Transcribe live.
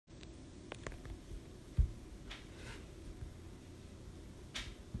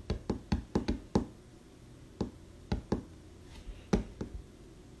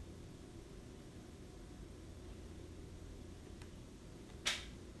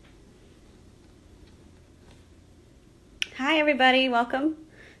everybody, welcome.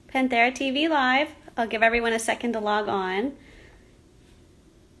 PantheraTV Live. I'll give everyone a second to log on.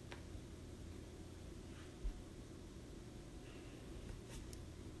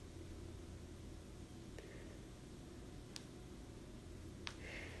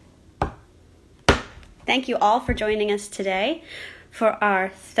 Thank you all for joining us today for our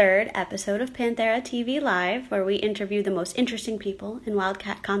third episode of PantheraTV Live, where we interview the most interesting people in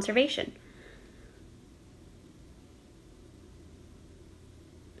wildcat conservation.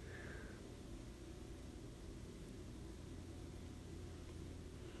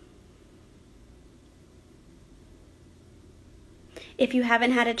 If you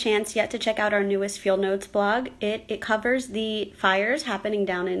haven't had a chance yet to check out our newest Field Notes blog, it covers the fires happening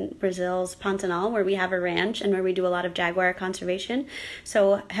down in Brazil's Pantanal, where we have a ranch and where we do a lot of jaguar conservation.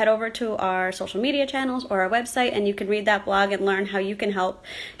 So head over to our social media channels or our website, and you can read that blog and learn how you can help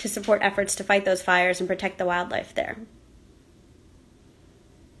to support efforts to fight those fires and protect the wildlife there.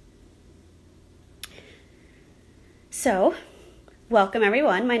 So, welcome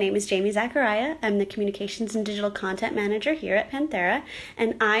everyone. My name is Zaccaria. I'm the Communications and Digital Content Manager here at Panthera,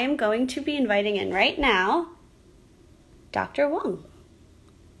 and I am going to be inviting in right now Dr. Wong.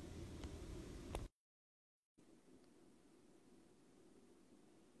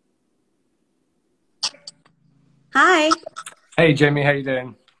 Hi. Hey Jamie, how you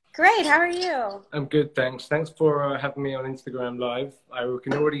doing? Great, how are you? I'm good, thanks. Thanks for having me on Instagram Live. I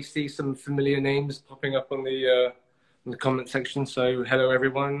can already see some familiar names popping up on the in the comment section. So hello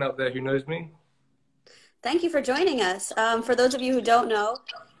everyone out there who knows me. Thank you for joining us. For those of you who don't know,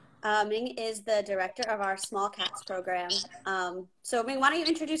 Ming is the director of our Small Cats program. So Ming, why don't you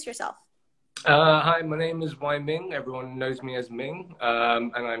introduce yourself? Hi, my name is Wai-Ming. Everyone knows me as Ming,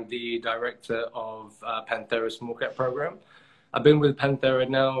 and I'm the director of Panthera Small Cat program. I've been with Panthera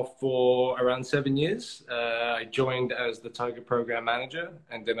now for around 7 years. I joined as the Tiger program manager,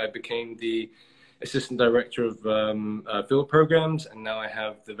 and then I became the assistant director of field programs, and now I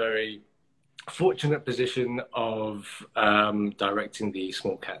have the very fortunate position of directing the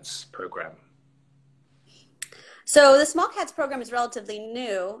Small Cats program. So the Small Cats program is relatively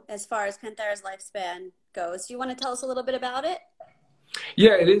new as far as Panthera's lifespan goes. Do you want to tell us a little bit about it?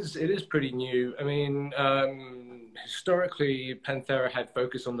 Yeah, it is pretty new. I mean, historically, Panthera had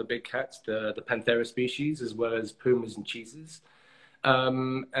focused on the big cats, the Panthera species, as well as pumas and cheetahs.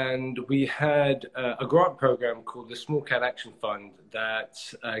 And we had a grant program called the Small Cat Action Fund that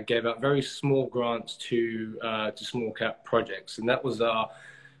gave out very small grants to small cat projects, and that was our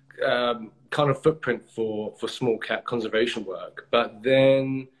kind of footprint for small cat conservation work. But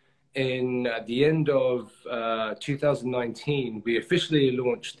then in the end of 2019, we officially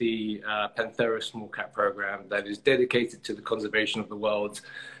launched the Panthera Small Cat program that is dedicated to the conservation of the world's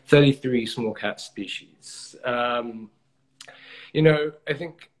 33 small cat species. You know, I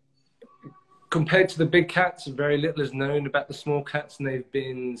think compared to the big cats, very little is known about the small cats, and they've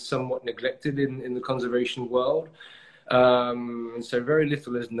been somewhat neglected in the conservation world. So very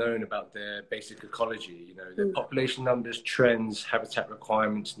little is known about their basic ecology, you know, their population numbers, trends, habitat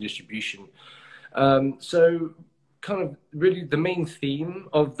requirements, and distribution. So kind of really the main theme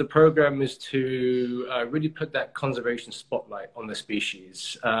of the program is to really put that conservation spotlight on the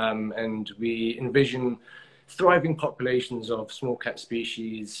species. And we envision thriving populations of small cat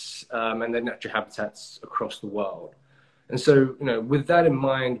species and their natural habitats across the world. And so, you know, with that in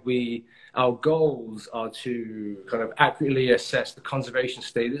mind, our goals are to kind of accurately assess the conservation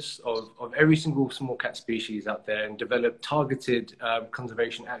status of every single small cat species out there and develop targeted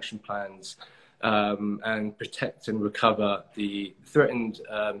conservation action plans and protect and recover the threatened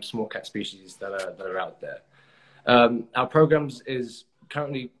small cat species that are out there. Our programs is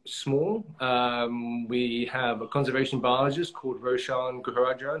currently small. We have a conservation biologist called Roshan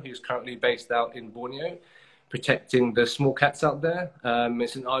Guharajan, who's currently based out in Borneo, protecting the small cats out there.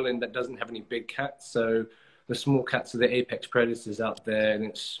 It's an island that doesn't have any big cats, so the small cats are the apex predators out there, and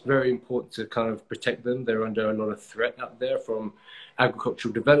it's very important to kind of protect them. They're under a lot of threat out there from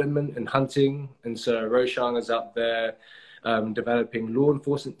agricultural development and hunting, and so Roshan is out there developing law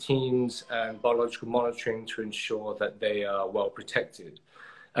enforcement teams and biological monitoring to ensure that they are well protected.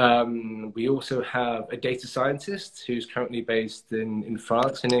 We also have a data scientist who's currently based in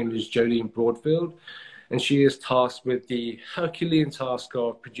France. Her name is Jolene Broadfield, and she is tasked with the Herculean task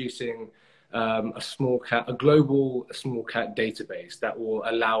of producing a global small cat database that will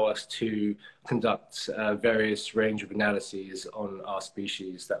allow us to conduct various range of analyses on our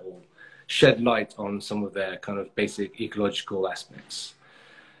species that will shed light on some of their kind of basic ecological aspects.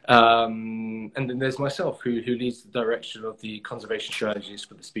 And then there's myself, who leads the direction of the conservation strategies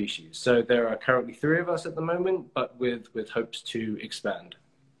for the species. So there are currently 3 of us at the moment, but with hopes to expand.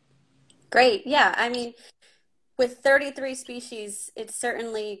 Great. Yeah. I mean, with 33 species, it's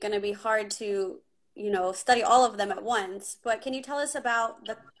certainly going to be hard to, study all of them at once. But can you tell us about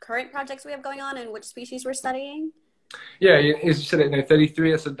the current projects we have going on and which species we're studying? Yeah, as you said,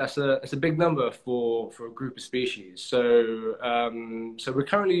 33. That's a big number for a group of species. So so we're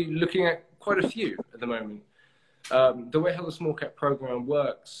currently looking at quite a few at the moment. The way how the Small Cat program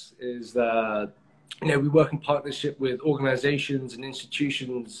works is that we work in partnership with organizations and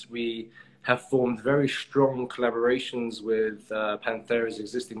institutions. We have formed very strong collaborations with Panthera's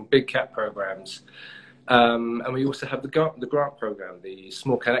existing big cat programs. And we also have the grant program, the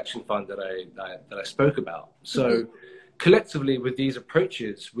Small Cat Action Fund that I spoke about. So collectively, with these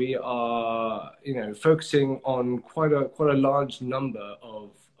approaches, we are focusing on quite a large number of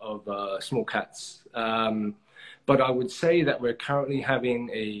small cats. But I would say that we're currently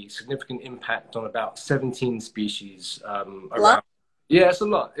having a significant impact on about 17 species around. Yeah, it's a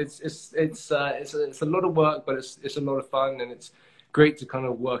lot. It's a lot of work, but it's a lot of fun, and it's great to kind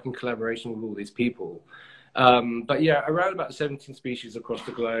of work in collaboration with all these people. But yeah, around about 17 species across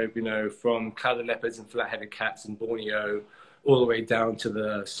the globe, from clouded leopards and flat-headed cats in Borneo, all the way down to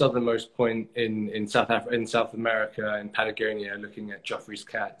the southernmost point in South America, in Patagonia, looking at Joffrey's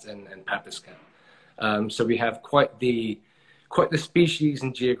cat and Pampas cat. So we have quite the species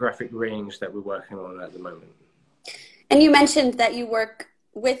and geographic range that we're working on at the moment. And you mentioned that you work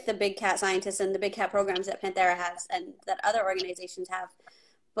with the big cat scientists and the big cat programs that Panthera has and that other organizations have.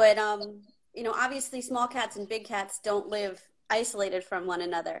 But, obviously small cats and big cats don't live isolated from one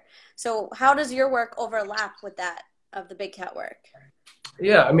another. So how does your work overlap with that of the big cat work?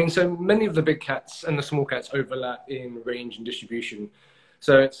 Yeah, I mean, so many of the big cats and the small cats overlap in range and distribution.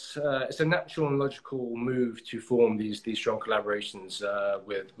 So it's a natural and logical move to form these strong collaborations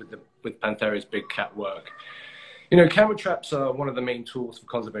with Panthera's big cat work. Camera traps are one of the main tools for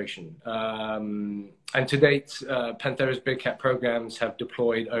conservation. And to date, Panthera's big cat programs have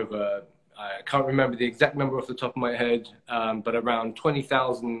deployed over, I can't remember the exact number off the top of my head, but around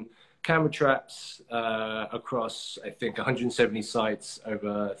 20,000 camera traps across, I think, 170 sites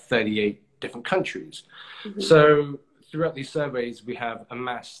over 38 different countries. So throughout these surveys, we have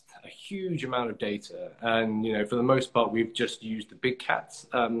amassed a huge amount of data. And, for the most part, we've just used the big cats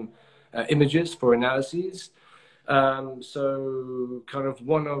images for analyses. So kind of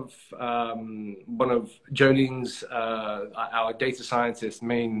one of Jolene's, our data scientist's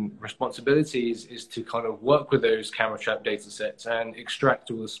main responsibilities is to kind of work with those camera trap data sets and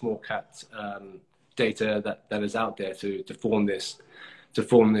extract all the small cat data that is out there to form this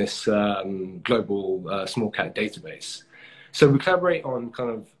global small cat database. So we collaborate on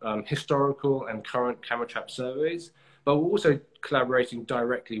kind of historical and current camera trap surveys, but we're also collaborating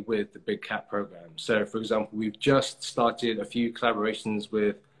directly with the big cat program. So for example, we've just started a few collaborations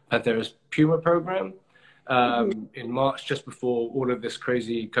with Panthera's Puma program in March, just before all of this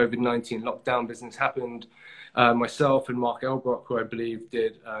crazy COVID-19 lockdown business happened. Myself and Mark Elbrock, who I believe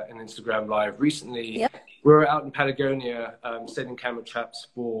did an Instagram live recently, we were out in Patagonia setting camera traps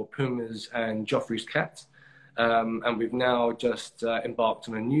for pumas and Joffrey's cat. And we've now just embarked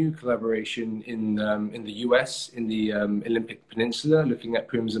on a new collaboration in the US, in the Olympic Peninsula, looking at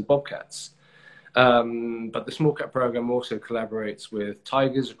pumas and bobcats. But the Small Cat program also collaborates with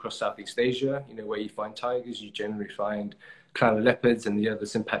tigers across Southeast Asia. Where you find tigers, you generally find clouded leopards and the other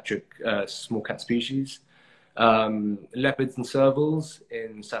sympatric small cat species. Leopards and servals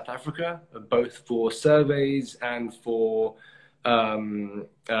in South Africa, both for surveys and for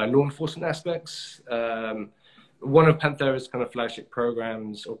law enforcement aspects. One of Panthera's kind of flagship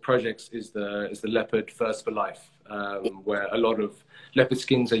programs or projects is the Leopard First for Life, where a lot of leopard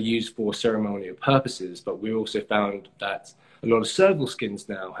skins are used for ceremonial purposes. But we also found that a lot of serval skins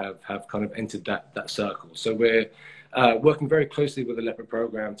now have kind of entered that circle. So we're working very closely with the leopard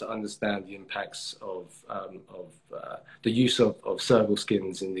program to understand the impacts of the use of serval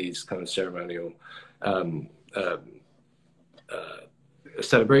skins in these kind of ceremonial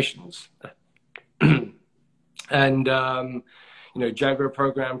celebrations. And Jaguar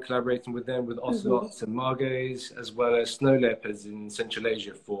program, collaborating with them with ocelots and margays, as well as snow leopards in Central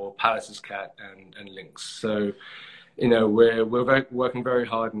Asia for Pallas's cat and lynx. So we're working very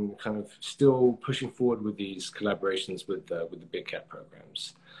hard and kind of still pushing forward with these collaborations with the big cat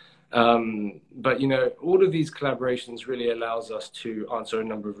programs. But all of these collaborations really allows us to answer a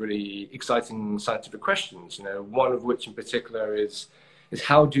number of really exciting scientific questions. One of which in particular is is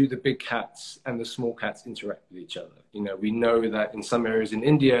how do the big cats and the small cats interact with each other? You know, we know that in some areas in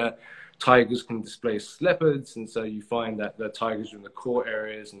India, tigers can displace leopards, and so you find that the tigers are in the core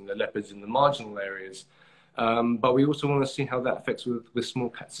areas and the leopards in the marginal areas. But we also want to see how that affects with small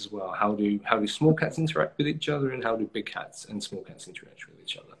cats as well. How do small cats interact with each other, and how do big cats and small cats interact with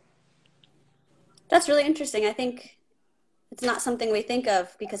each other? That's really interesting. I think it's not something we think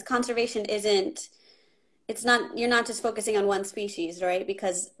of because conservation isn't, it's not, you're not just focusing on one species, right?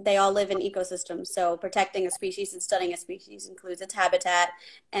 Because they all live in ecosystems. So protecting a species and studying a species includes its habitat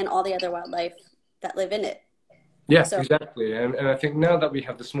and all the other wildlife that live in it. Yeah, So, exactly. And I think now that we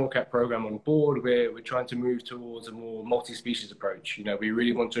have the small cat program on board, we're trying to move towards a more multi-species approach. You know, we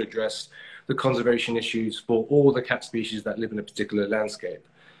really want to address the conservation issues for all the cat species that live in a particular landscape.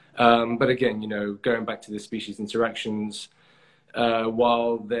 But again, you know, going back to the species interactions,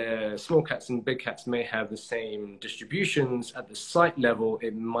 while the small cats and big cats may have the same distributions at the site level,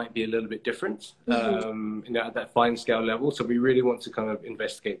 it might be a little bit different, you know, at that fine scale level. So we really want to kind of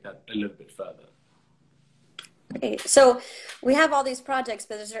investigate that a little bit further. great. So we have all these projects,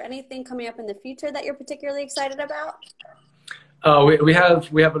 but is there anything coming up in the future that you're particularly excited about? We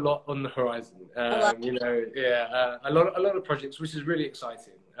have a lot on the horizon. A lot. You know, yeah, a lot of projects, which is really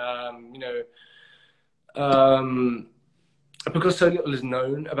exciting. You know, because so little is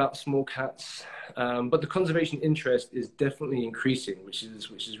known about small cats, but the conservation interest is definitely increasing, which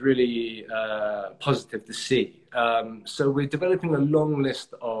is really positive to see. So we're developing a long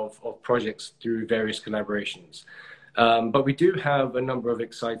list of projects through various collaborations. But we do have a number of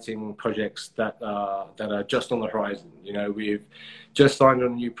exciting projects that are just on the horizon. You know, we've just signed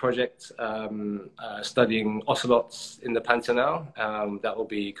on a new project studying ocelots in the Pantanal. That will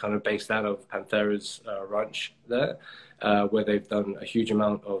be kind of based out of Panthera's ranch there, where they've done a huge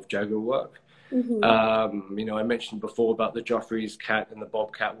amount of jaguar work. You know, I mentioned before about the Joffrey's cat and the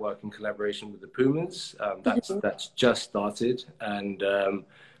bobcat work in collaboration with the pumas. That's just started, and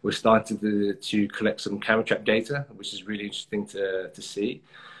we're starting to collect some camera trap data, which is really interesting to see.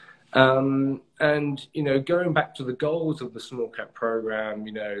 And, you know, going back to the goals of the small cat program,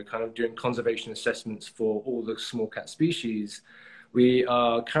 you know, kind of doing conservation assessments for all the small cat species, we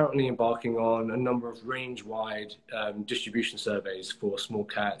are currently embarking on a number of range-wide distribution surveys for small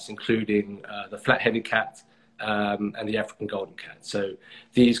cats, including the flat-headed cat and the African golden cat. So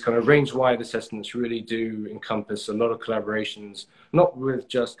these kind of range-wide assessments really do encompass a lot of collaborations, not with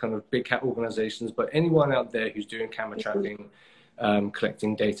just kind of big cat organizations, but anyone out there who's doing camera trapping,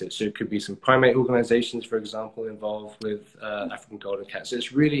 collecting data. So it could be some primate organizations, for example, involved with African golden cats. So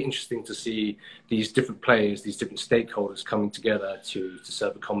it's really interesting to see these different players, these different stakeholders coming together to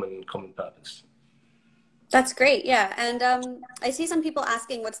serve a common purpose. That's great. Yeah. And I see some people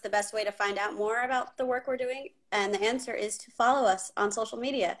asking what's the best way to find out more about the work we're doing. And the answer is to follow us on social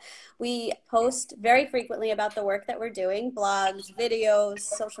media. We post very frequently about the work that we're doing, blogs, videos,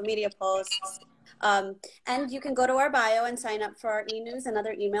 social media posts. And you can go to our bio and sign up for our e-news and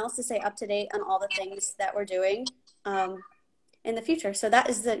other emails to stay up to date on all the things that we're doing in the future. So that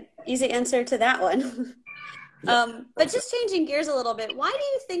is the easy answer to that one. But just changing gears a little bit, why do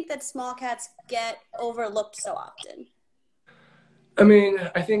you think that small cats get overlooked so often? I mean,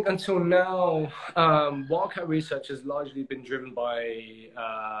 I think until now, wildcat research has largely been driven by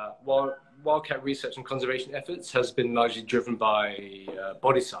wildcat research and conservation efforts has been largely driven by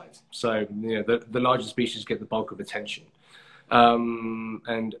body size. So, you know, the larger species get the bulk of attention.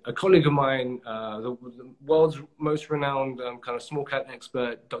 And a colleague of mine, the world's most renowned kind of small cat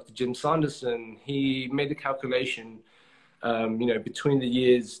expert, Dr. Jim Sanderson, he made a calculation, you know, between the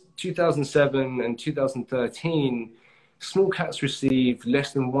years 2007 and 2013, small cats received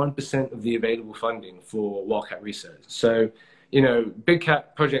less than 1% of the available funding for wildcat research. So, you know, big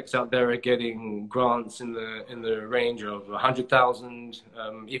cat projects out there are getting grants in the range of 100,000,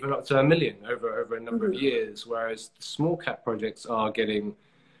 even up to $1 million over a number of years, whereas the small cat projects are getting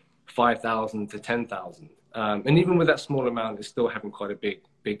 5,000 to 10,000. And even with that small amount, it's still having quite a big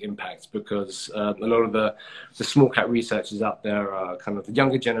impact because a lot of the small cat researchers out there are kind of the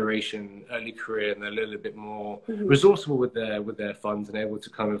younger generation, early career, and they're a little bit more resourceful with their funds and able to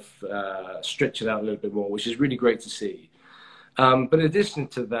kind of stretch it out a little bit more, which is really great to see. But in addition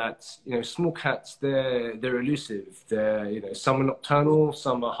to that, you know, small cats, they're elusive. They're, you know, some are nocturnal,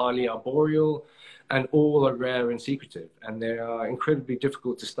 some are highly arboreal, and all are rare and secretive. And they are incredibly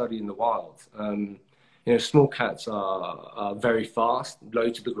difficult to study in the wild. You know, small cats are very fast, low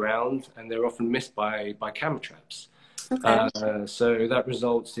to the ground, and they're often missed by camera traps. Okay. So that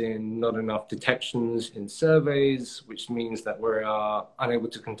results in not enough detections in surveys, which means that we are unable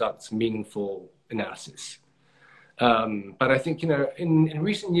to conduct meaningful analysis. But I think, in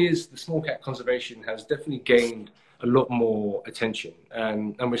recent years, the small cat conservation has definitely gained a lot more attention.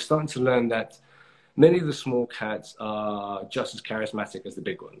 And we're starting to learn that many of the small cats are just as charismatic as the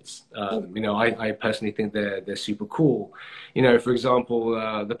big ones. I personally think they're super cool. For example,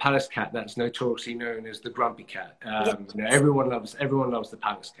 the palace cat, that's notoriously known as the grumpy cat. Everyone loves the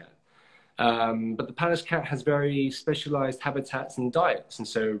palace cat. But the palace cat has very specialized habitats and diets, and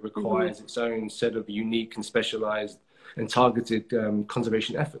so requires its own set of unique and specialized and targeted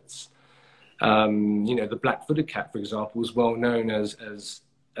conservation efforts. The black-footed cat, for example, is well known as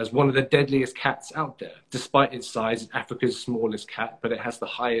one of the deadliest cats out there. Despite its size, it's Africa's smallest cat, but it has the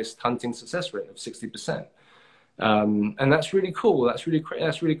highest hunting success rate of 60%. And that's really cool. That's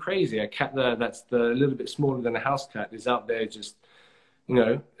really crazy. A cat that's a little bit smaller than a house cat is out there just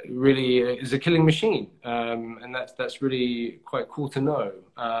really is a killing machine. And that's really quite cool to know.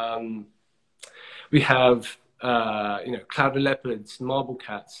 We have, clouded leopards, marble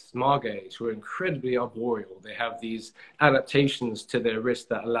cats, margays, who are incredibly arboreal. They have these adaptations to their wrist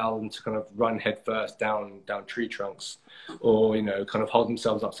that allow them to kind of run headfirst down tree trunks, or, kind of hold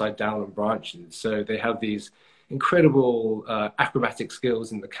themselves upside down on branches. So they have these incredible acrobatic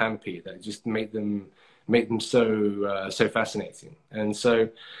skills in the canopy that just make them so fascinating. And so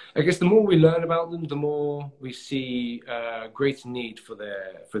I guess the more we learn about them, the more we see greater need for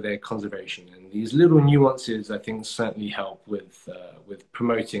their conservation. And these little nuances, I think, certainly help with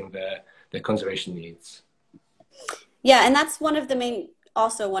promoting their conservation needs. Yeah, and that's one of the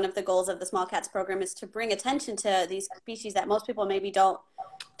goals of the Small Cats program, is to bring attention to these species that most people maybe don't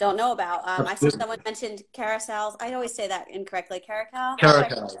know about. I saw someone mentioned carousels. I always say that incorrectly.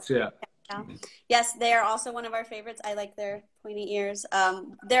 Caracals, yeah. Yes, they are also one of our favorites. I like their pointy ears.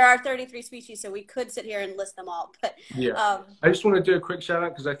 There are 33 species, so we could sit here and list them all. But I just want to do a quick shout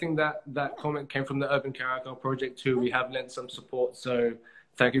out, because I think that comment came from the Urban Caracal Project too. We have lent some support, so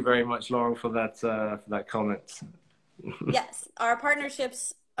thank you very much, Lauren, for that comment. Yes, our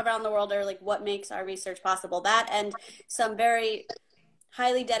partnerships around the world are like what makes our research possible. That and some very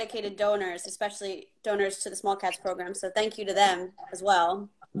highly dedicated donors, especially donors to the Small Cats program. So thank you to them as well.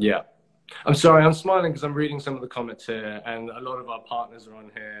 Yeah. I'm sorry, I'm smiling because I'm reading some of the comments here, and a lot of our partners are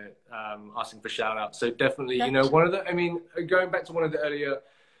on here asking for shout outs. So definitely, going back to one of the earlier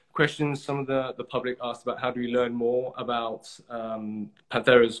questions, some of the public asked about how do we learn more about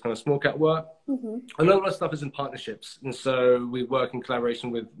Panthera's kind of small cat work. A lot of our stuff is in partnerships, and so we work in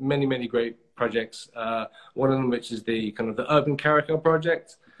collaboration with many great projects. One of them, which is the Urban Caracal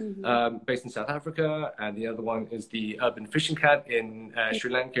Project, based in South Africa, and the other one is the Urban Fishing Cat in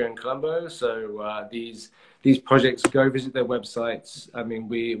Sri Lanka and Colombo. So these projects, go visit their websites. I mean,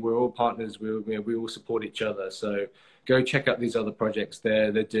 we're all partners. We all support each other. So go check out these other projects.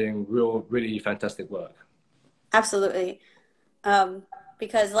 They're doing really fantastic work. Absolutely.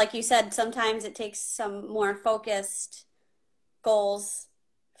 Because like you said, sometimes it takes some more focused goals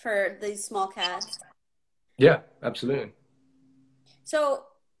for these small cats. Yeah, absolutely. So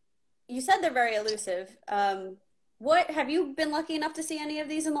you said they're very elusive. What have you been lucky enough to see any of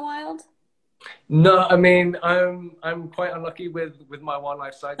these in the wild? No, I mean, I'm quite unlucky with my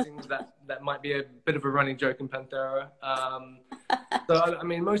wildlife sightings. That might be a bit of a running joke in Panthera. So I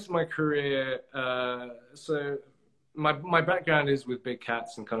mean, most of my career, so my background is with big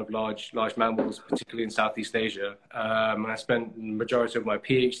cats and kind of large mammals, particularly in Southeast Asia. And I spent the majority of my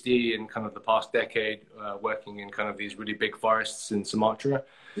PhD in kind of the past decade working in kind of these really big forests in Sumatra.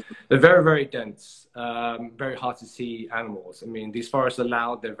 They're very dense, very hard to see animals. I mean, these forests are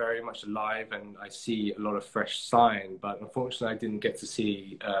loud, they're very much alive, and I see a lot of fresh sign, but unfortunately I didn't get to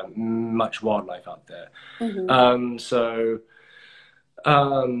see much wildlife out there.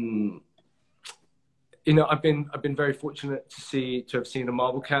 I've been very fortunate to have seen the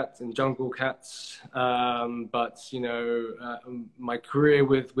marble cat and jungle cats, but my career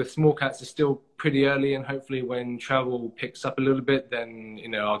with small cats is still pretty early, and hopefully when travel picks up a little bit, then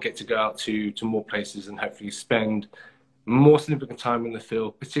I'll get to go out to more places and hopefully spend more significant time in the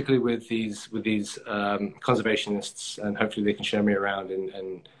field, particularly with these conservationists, and hopefully they can show me around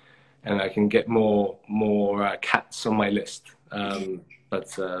and I can get more cats on my list. I'm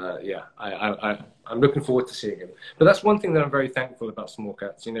looking forward to seeing him. But that's one thing that I'm very thankful about small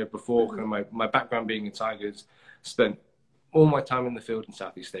cats. Before kind of my background being in tigers, spent all my time in the field in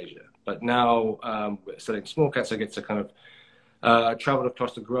Southeast Asia. But now, studying small cats, I get to kind of travel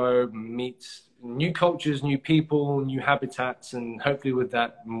across the globe, meet new cultures, new people, new habitats, and hopefully with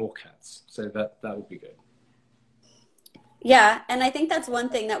that, more cats. So that would be good. Yeah, and I think that's one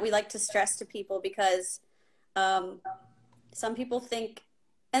thing that we like to stress to people, because some people think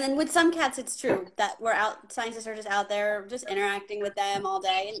And then with some cats, it's true that we're out, scientists are just out there just interacting with them all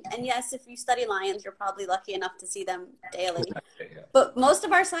day. And yes, if you study lions, you're probably lucky enough to see them daily. Yeah. But most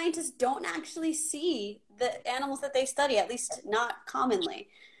of our scientists don't actually see the animals that they study, at least not commonly.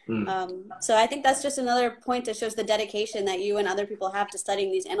 Mm. So I think that's just another point that shows the dedication that you and other people have to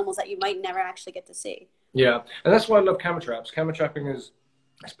studying these animals that you might never actually get to see. Yeah, and that's why I love camera traps. Camera trapping is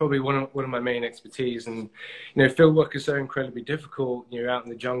it's probably one of my main expertise. And field work is so incredibly difficult. You're out in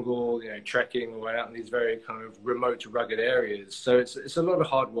the jungle, trekking, or out in these very kind of remote, rugged areas. So it's a lot of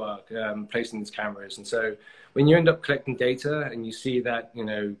hard work placing these cameras. And so when you end up collecting data and you see that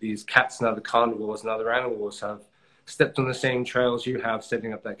these cats and other carnivores and other animals have stepped on the same trails you have,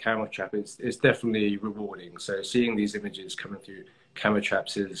 setting up that camera trap, it's definitely rewarding. So seeing these images coming through camera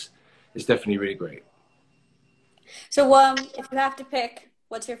traps is definitely really great. So if you have to pick,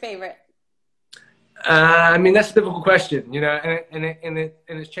 what's your favorite? I mean, that's a difficult question, and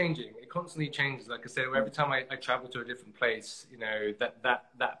it's changing. It constantly changes. Like I said, every time I travel to a different place,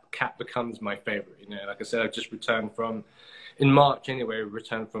 that cat becomes my favorite. Like I said, I just returned in March anyway,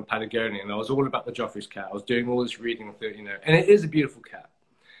 returned from Patagonia, and I was all about the Joffrey's cat. I was doing all this reading, and it is a beautiful cat.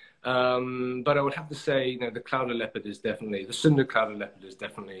 But I would have to say, the clouded leopard is definitely, the Sunda clouded leopard is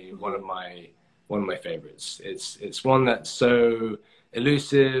definitely one of my favorites. It's one that's so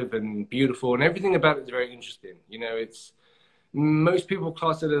elusive and beautiful, and everything about it is very interesting. It's most people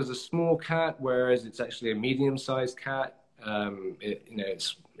class it as a small cat, whereas it's actually a medium-sized cat. It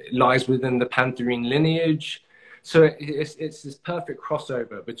lies within the pantherine lineage, so it's this perfect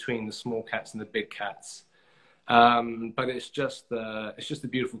crossover between the small cats and the big cats. But it's just a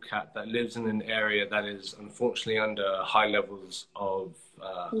beautiful cat that lives in an area that is unfortunately under high levels of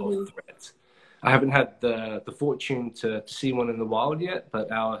threat. I haven't had the fortune to see one in the wild yet,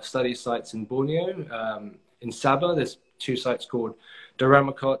 but our study sites in Borneo, in Sabah, there's two sites called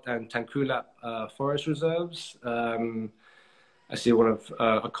Daramakot and Tangkulap forest reserves. I see one of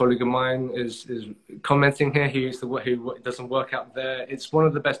a colleague of mine is commenting here. Who doesn't work out there. It's one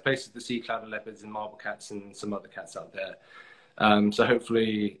of the best places to see clouded leopards and marble cats and some other cats out there. So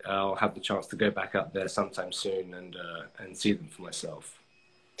hopefully I'll have the chance to go back up there sometime soon and see them for myself.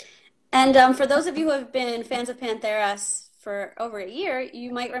 And for those of you who have been fans of Panthera for over a year,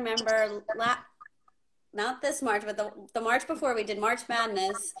 you might remember not this March, but the March before, we did March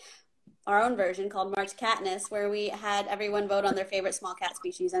Madness, our own version called March Catness, where we had everyone vote on their favorite small cat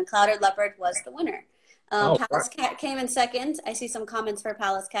species, and clouded leopard was the winner. Pallas cat came in second. I see some comments for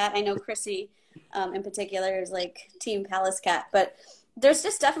Pallas cat. I know Chrissy in particular is like team Pallas cat, but there's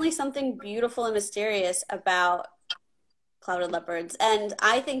just definitely something beautiful and mysterious about clouded leopards, and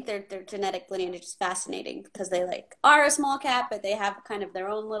I think their genetic lineage is fascinating because they are a small cat, but they have kind of their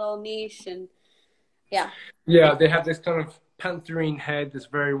own little niche, and yeah, they have this kind of pantherine head, this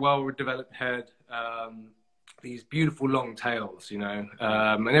very well developed head, these beautiful long tails, and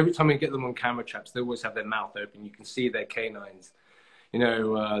every time we get them on camera traps, they always have their mouth open. You can see their canines.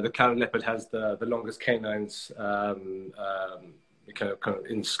 The clouded leopard has the longest canines kind of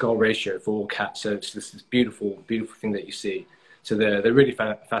in skull ratio for all cats. So it's this beautiful thing that you see. So they're really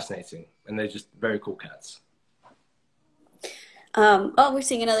fascinating, and they're just very cool cats. We're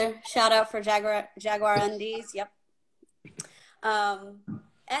seeing another shout out for Jaguar undies. Yep.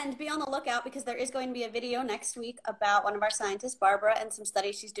 And be on the lookout because there is going to be a video next week about one of our scientists, Barbara, and some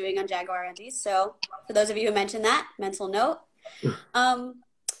studies she's doing on Jaguar undies. So for those of you who mentioned that, mental note.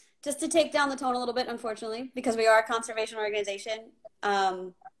 Just to take down the tone a little bit, unfortunately, because we are a conservation organization,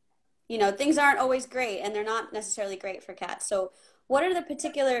 things aren't always great, and they're not necessarily great for cats. So what are the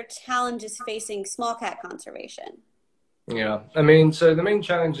particular challenges facing small cat conservation? Yeah, I mean, so the main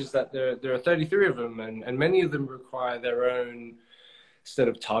challenge is that there are 33 of them, and many of them require their own set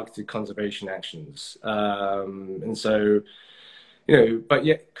of targeted conservation actions. And so, but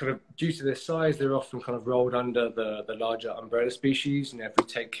yet kind of due to their size, they're often kind of rolled under the larger umbrella species. If we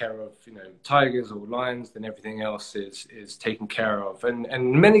take care of, tigers or lions, then everything else is taken care of. And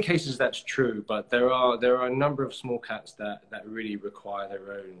in many cases that's true, but there are a number of small cats that really require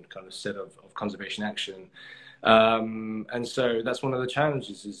their own kind of set of conservation action. And so that's one of the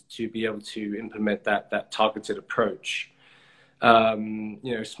challenges, is to be able to implement that targeted approach.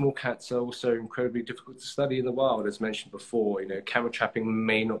 Small cats are also incredibly difficult to study in the wild, as mentioned before. Camera trapping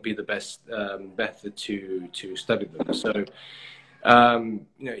may not be the best method to study them. So,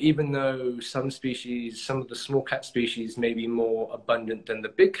 even though some of the small cat species may be more abundant than the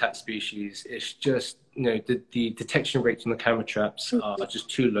big cat species, it's just, the detection rates on the camera traps are just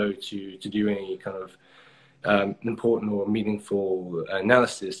too low to do any kind of important or meaningful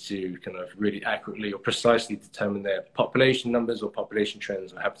analysis to kind of really accurately or precisely determine their population numbers or population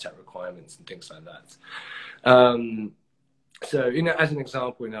trends or habitat requirements and things like that. So, as an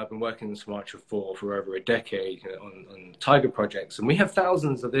example, I've been working in Sumatra for over a decade, on tiger projects, and we have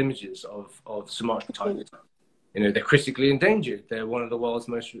thousands of images of Sumatran tigers. They're critically endangered. They're one of the world's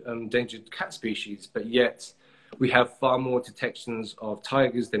most endangered cat species, but yet we have far more detections of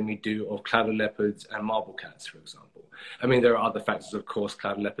tigers than we do of clouded leopards and marble cats, for example. I mean, there are other factors, of course.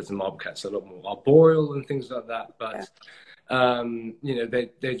 Clouded leopards and marble cats are a lot more arboreal and things like that, but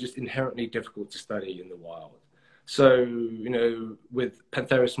they're just inherently difficult to study in the wild. So, with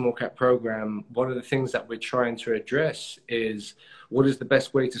Panthera Small Cat Program, one of the things that we're trying to address is what is the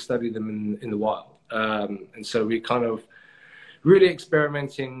best way to study them in the wild. And so we kind of really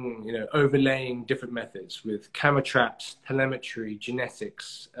experimenting, overlaying different methods with camera traps, telemetry,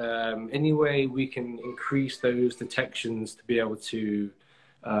 genetics, any way we can increase those detections to be able to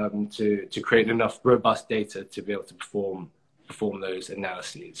create enough robust data to be able to perform those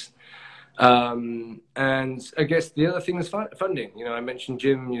analyses. And I guess the other thing is funding. I mentioned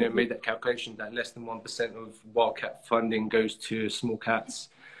Jim, made that calculation that less than 1% of wildcat funding goes to small cats.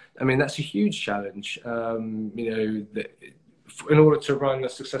 I mean, that's a huge challenge. In order to run a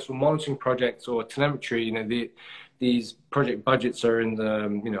successful monitoring project or telemetry, these project budgets are in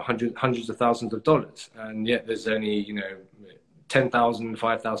the hundreds of thousands of dollars, and yet there's only 10,000,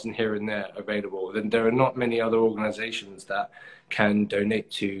 5,000 here and there available. Then there are not many other organizations that can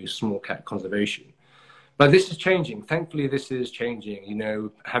donate to small cat conservation. But this is changing. Thankfully, this is changing.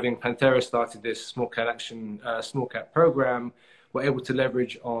 Having Panthera started this small cat program, we're able to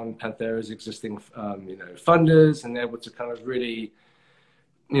leverage on Panthera's existing, funders, and able to kind of really,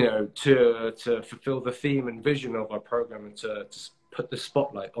 to fulfill the theme and vision of our program, and to put the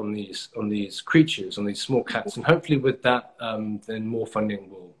spotlight on these creatures, on these small cats, and hopefully with that, then more funding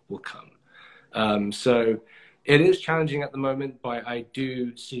will come. So it is challenging at the moment, but I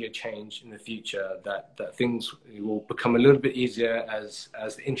do see a change in the future that things will become a little bit easier as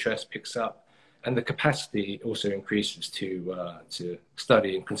the interest picks up. And the capacity also increases to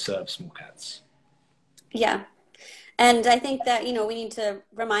study and conserve small cats. Yeah. And I think that, we need to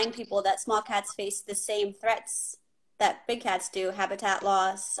remind people that small cats face the same threats that big cats do: habitat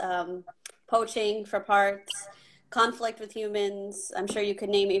loss, poaching for parts, conflict with humans. I'm sure you could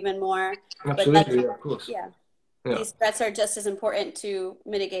name even more. Absolutely, of course. Yeah. These threats are just as important to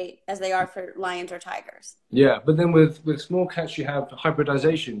mitigate as they are for lions or tigers. Yeah, but then with small cats, you have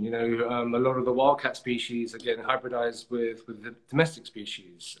hybridization. A lot of the wildcat species are getting hybridized with the domestic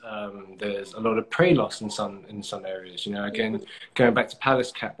species. There's a lot of prey loss in some areas. Again, going back to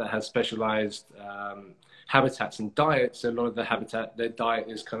Pallas cat that has specialized habitats and diets. A lot of their diet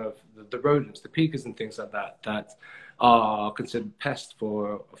is kind of the rodents, the pikas and things like that are considered pests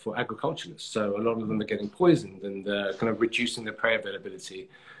for agriculturalists. So a lot of them are getting poisoned, and kind of reducing the prey availability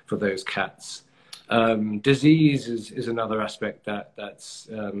for those cats. Disease is another aspect that's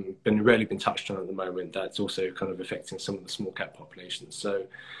rarely been touched on at the moment. That's also kind of affecting some of the small cat populations. So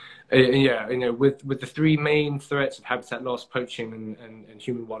with the three main threats of habitat loss, poaching, and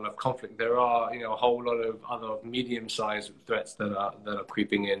human wildlife conflict, there are a whole lot of other medium-sized threats that are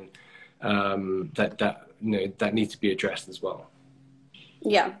creeping in that need to be addressed as well.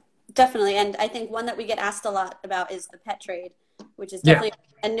 Yeah, definitely. And I think one that we get asked a lot about is the pet trade, which is definitely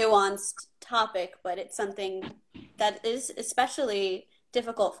a nuanced topic, but it's something that is especially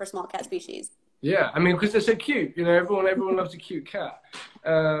difficult for small cat species. Yeah, I mean, because they're so cute. Everyone loves a cute cat.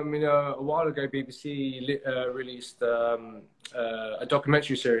 A while ago, BBC released a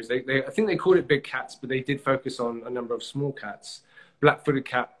documentary series. I think they called it Big Cats, but they did focus on a number of small cats. Black-footed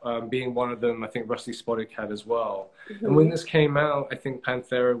cat being one of them, I think rusty spotted cat as well. Mm-hmm. And when this came out, I think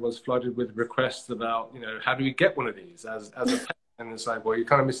Panthera was flooded with requests about, how do we get one of these as a pet? And it's like, well, you're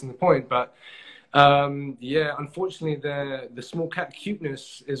kind of missing the point. But unfortunately, the small cat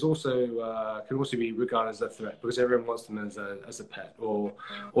cuteness is also can also be regarded as a threat, because everyone wants them as a pet, or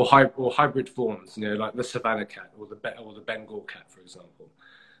hybrid forms, like the Savannah cat or the Bengal cat, for example.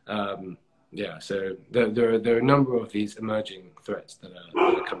 So there are a number of these emerging threats that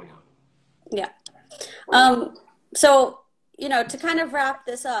are coming up. Yeah. So, to kind of wrap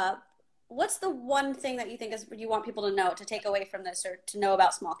this up, what's the one thing that you think you want people to know, to take away from this, or to know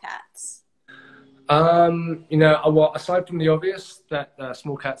about small cats? Well, aside from the obvious that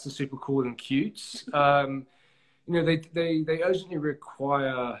small cats are super cool and cute, they urgently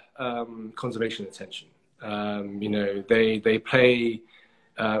require conservation attention. They play.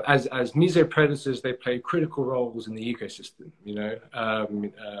 As mesopredators, they play critical roles in the ecosystem.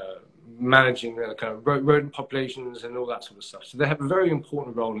 managing the kind of rodent populations and all that sort of stuff. So they have a very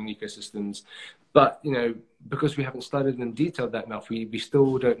important role in ecosystems. But, you know, because we haven't studied and detailed that enough, we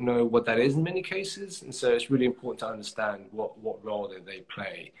still don't know what that is in many cases. And so it's really important to understand what role that they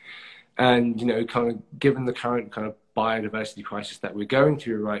play. And, you know, kind of given the current kind of biodiversity crisis that we're going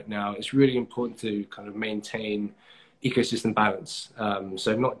through right now, it's really important to kind of maintain ecosystem balance.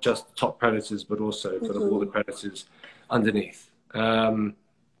 So not just the top predators, but also kind of all the predators underneath.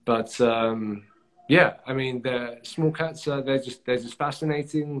 Yeah, I mean, the small cats, they're just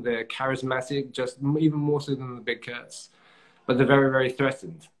fascinating. They're charismatic, just even more so than the big cats. But they're very, very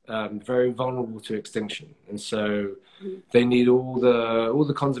threatened, very vulnerable to extinction, and so they need all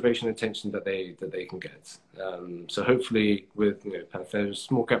the conservation attention that they can get. So hopefully, with Panthera's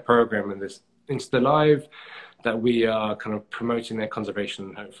small cat program and this Insta Live, that we are kind of promoting their conservation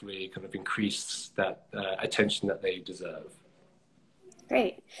and hopefully kind of increase that attention that they deserve.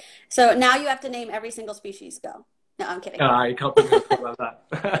 Great. So now you have to name every single species. Go. No, I'm kidding. You can't be about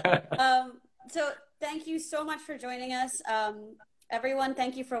that. So thank you so much for joining us. Everyone,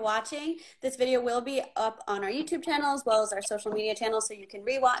 thank you for watching. This video will be up on our YouTube channel as well as our social media channels, so you can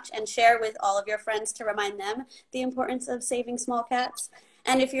rewatch and share with all of your friends to remind them the importance of saving small cats.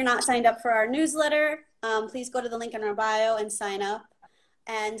 And if you're not signed up for our newsletter, please go to the link in our bio and sign up.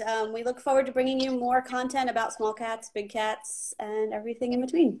 And we look forward to bringing you more content about small cats, big cats, and everything in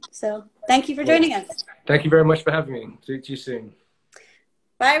between. So thank you for joining us. Thank you very much for having me. See you soon.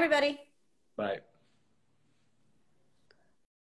 Bye, everybody. Bye.